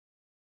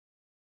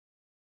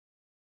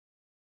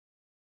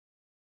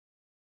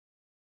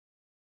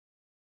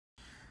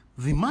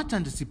The much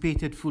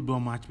anticipated football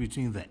match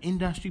between the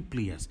industry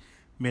players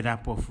made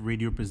up of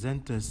radio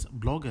presenters,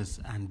 bloggers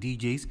and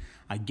DJs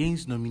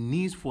against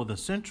nominees for the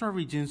Central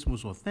Region's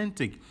most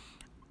authentic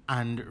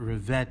and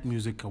revered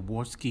music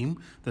award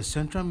scheme, the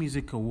Central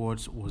Music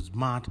Awards, was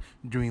marred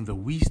during the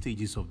wee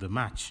stages of the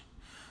match.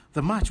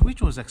 The match,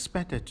 which was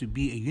expected to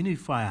be a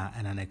unifier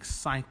and an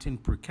exciting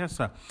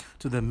precursor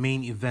to the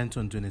main event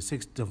on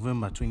 26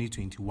 November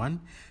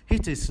 2021,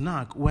 hit a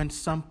snag when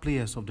some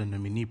players of the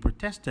nominee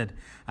protested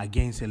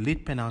against a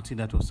late penalty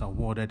that was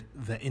awarded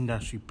the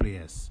industry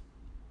players.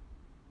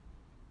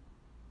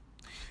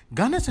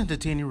 Ghana's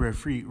entertaining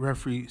referee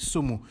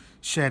Shomo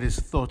shared his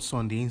thoughts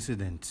on the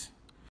incident.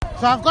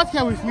 So I've got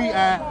here with me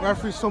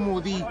referee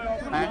Shomo, the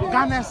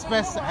Ghana's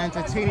best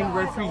entertaining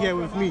referee here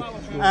with me.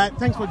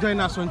 Thanks for joining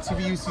us on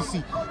TV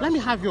UCC. Let me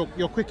have your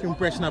quick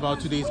impression about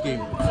today's game.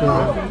 The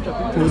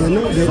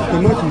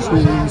match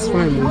is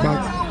fine,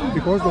 but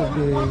because of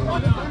the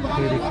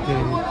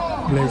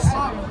place,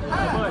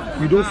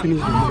 we don't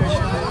finish the match.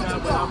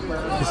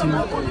 You see,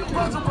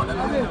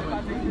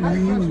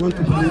 we want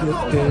to play the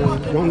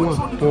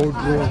 1-1 or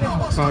draw,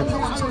 but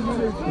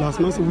last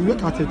match we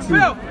look at a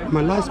team.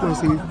 My last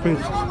match we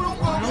went.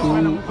 So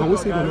I would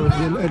say that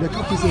the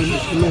captain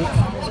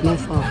is not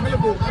far.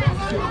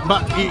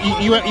 But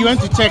you went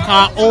to check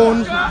our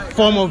own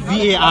form of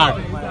VAR,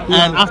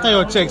 and after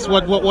your checks,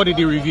 what did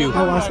he review?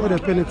 I saw the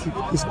penalty.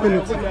 It's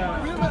penalty.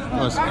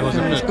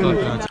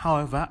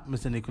 However,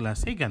 Mr.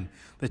 Nicholas Hagan,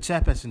 the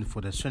chairperson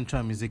for the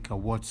Central Music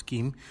Award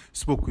scheme,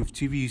 spoke with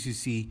TV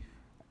UCC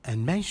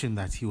and mentioned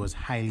that he was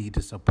highly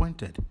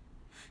disappointed.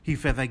 He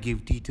further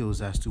gave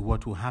details as to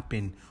what will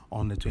happen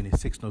on the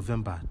 26th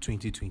November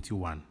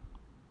 2021.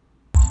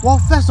 Well,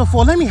 first of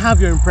all, let me have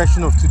your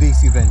impression of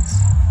today's event.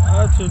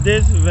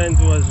 Today's event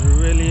was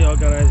really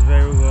organized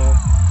very well,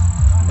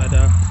 but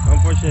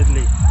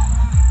unfortunately,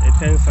 it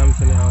turned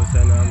something else,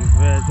 and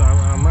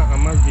I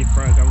must be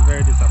frank, I'm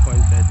very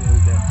disappointed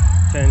in the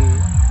turn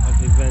of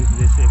events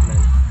this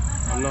evening.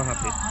 I'm not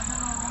happy.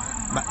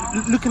 But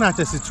looking at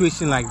a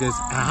situation like this,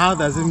 how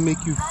does it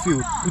make you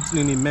feel putting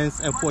in immense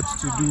effort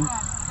to do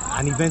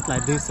an event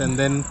like this, and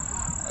then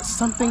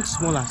something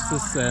small as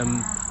this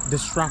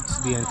disrupts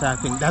the entire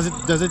thing? Does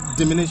it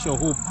diminish your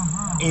hope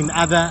in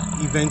other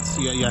events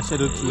you are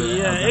scheduled to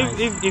organize?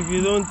 If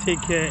you don't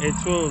take care, it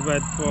will.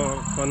 But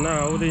for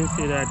now, I wouldn't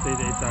say that it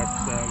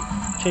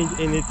has changed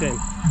anything.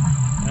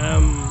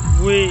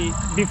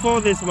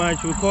 Before this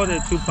match, we called the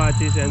two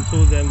parties and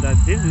told them that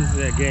this is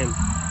a game.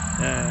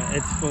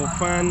 It's for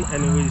fun,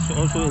 and we should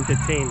also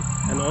entertain,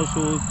 and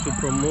also to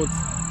promote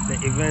the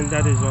event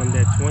that is on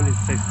the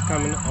 26th,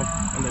 coming up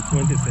on the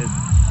 26th.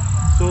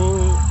 So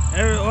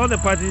all the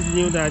parties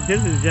knew that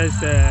this is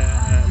just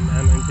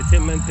an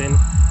entertainment thing,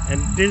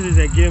 and this is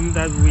a game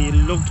that we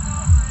look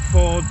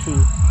forward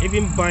to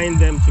even bind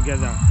them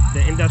together,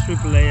 the industry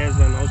players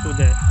and also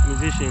the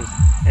musicians.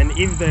 And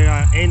if there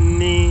are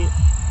any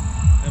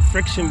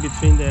friction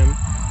between them,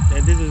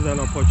 then this is an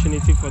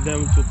opportunity for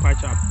them to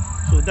patch up.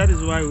 So that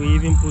is why we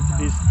even put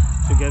this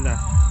together.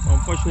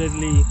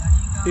 Unfortunately,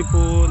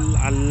 people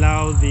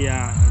allow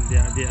their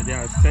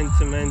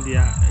sentiment,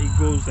 their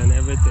egos and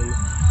everything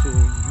to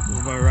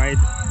override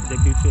the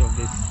beauty of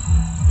this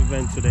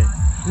event today.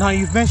 Now,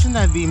 you've mentioned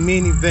that the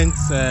main event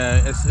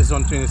is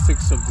on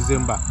 26th of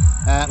December.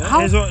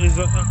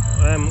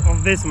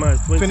 Of this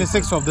month.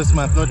 26th of this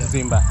month, not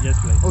December. Yes,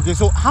 please. Okay,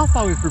 so how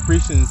far with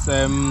preparations?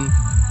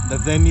 The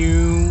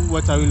venue,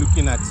 what are we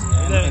looking at,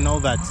 and all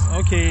that?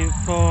 Okay,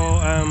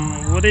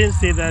 wouldn't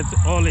say that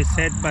all is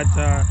set, but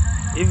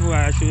if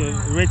I should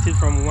rate it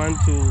from 1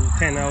 to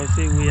 10, I would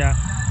say we are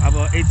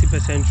about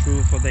 80%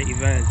 through for the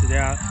event.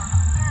 There are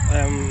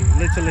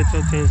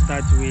little things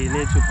that we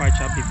need to patch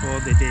up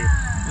before the day.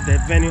 The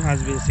venue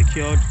has been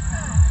secured,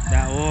 the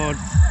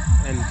awards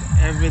and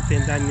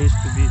everything that needs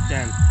to be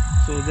done.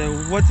 So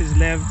what is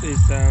left is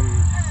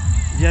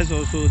just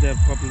also the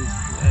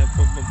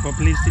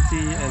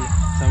publicity and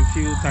some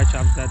few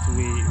touch-ups that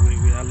we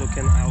are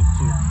looking out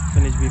to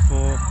finish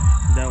before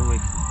that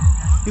week.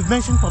 You've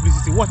mentioned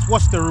publicity.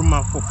 What's the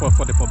rumor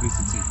for the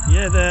publicity?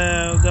 Yeah,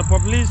 the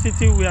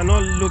publicity, we are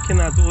not looking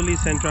at only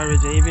Central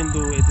Region, even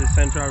though it is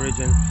Central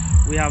Region.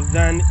 We have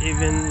done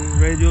even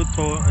radio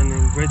tour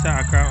in Greater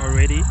Accra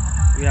already.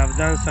 We have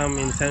done some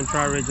in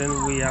Central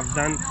Region. We have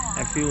done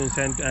a few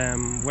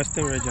in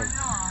Western Region.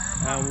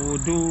 We'll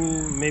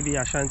do maybe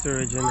Ashanti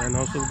Region and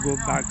also go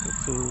back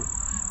to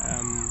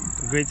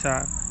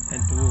Greater,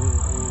 and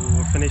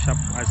we'll finish up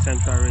at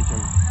Central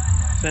Region.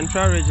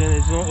 Central Region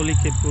is not only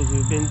Cape Coast.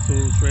 We've been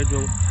to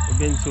Sredo, we've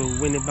been to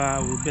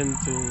Winneba, we've been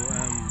to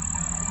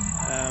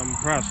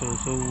Praso,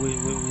 so we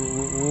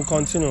will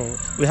continue.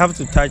 We have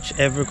to touch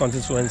every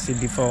constituency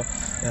before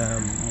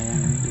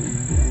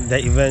the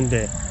event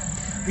there.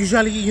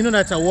 Usually, you know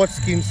that award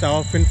schemes are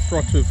often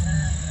fraught with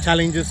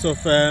challenges of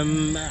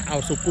I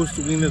was supposed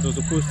to win this, I was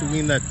supposed to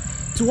win that.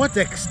 To what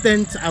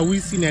extent are we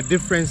seeing a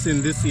difference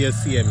in this year's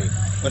CMA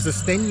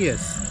versus 10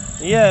 years?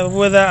 Yeah,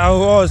 with the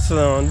awards,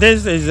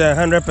 this is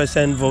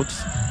 100%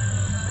 votes.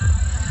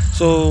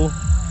 So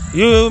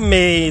you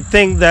may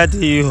think that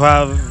you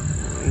have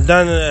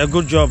done a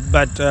good job,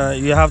 but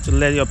you have to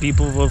let your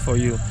people vote for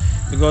you,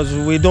 because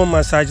we don't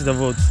massage the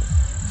votes.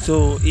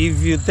 So if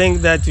you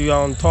think that you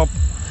are on top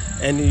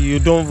and you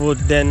don't vote,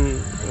 then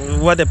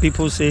what the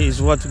people say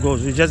is what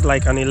goes. It's just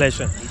like an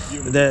election.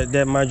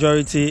 The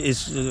majority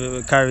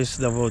carries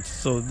the vote.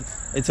 So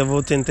it's a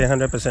voting thing,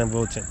 100%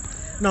 voting.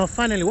 Now,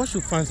 finally, what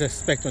should fans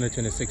expect on the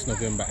 26th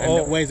November?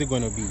 And where is it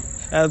going to be?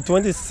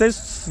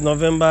 26th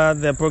November,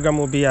 the program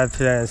will be at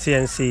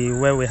CNC,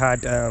 where we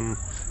had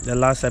the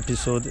last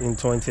episode in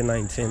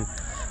 2019.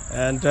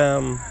 And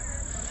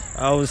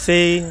I would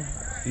say,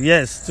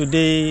 yes,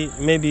 today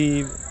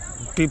maybe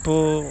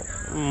people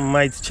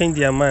might change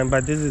their mind,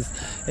 but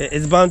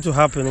it's bound to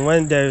happen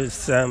when there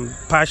is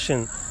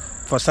passion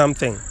for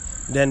something.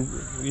 Then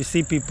you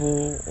see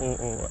people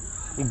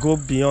go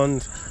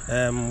beyond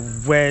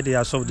where they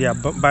are, so their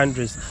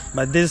boundaries.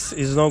 But this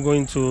is not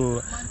going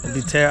to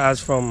deter us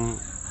from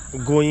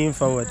going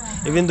forward.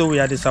 Even though we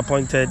are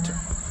disappointed,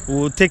 we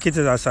will take it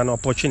as an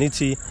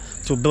opportunity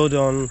to build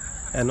on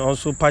and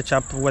also patch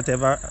up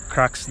whatever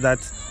cracks that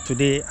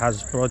today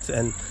has brought,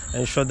 and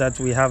ensure that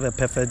we have a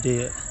perfect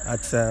day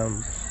at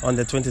on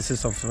the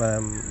 26th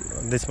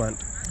of this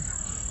month.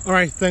 All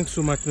right, thanks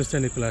so much,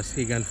 Mr. Nicholas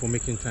Hagan, for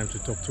making time to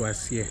talk to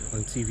us here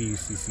on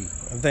TVUCC.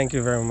 Thank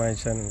you very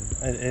much, and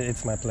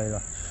it's my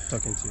pleasure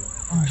talking to you.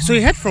 So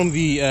you heard from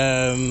the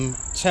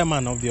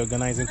chairman of the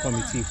organizing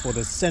committee for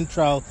the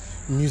Central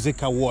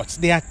Music Awards.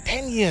 They are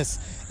 10 years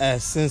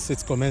since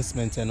its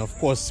commencement, and of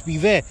course, be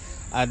there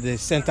at the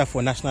Center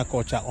for National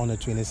Culture on the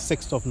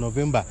 26th of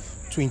November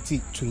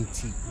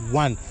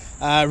 2021.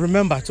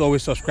 Remember to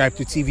always subscribe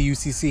to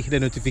TVUCC, hit the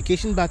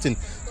notification button,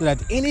 so that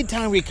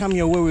anytime we come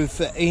your way with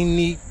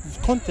any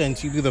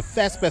content, you'll be the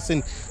first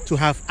person to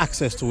have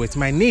access to it.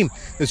 My name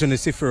is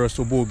Onesifero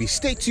Sobobi.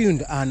 Stay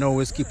tuned and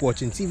always keep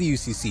watching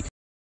TVUCC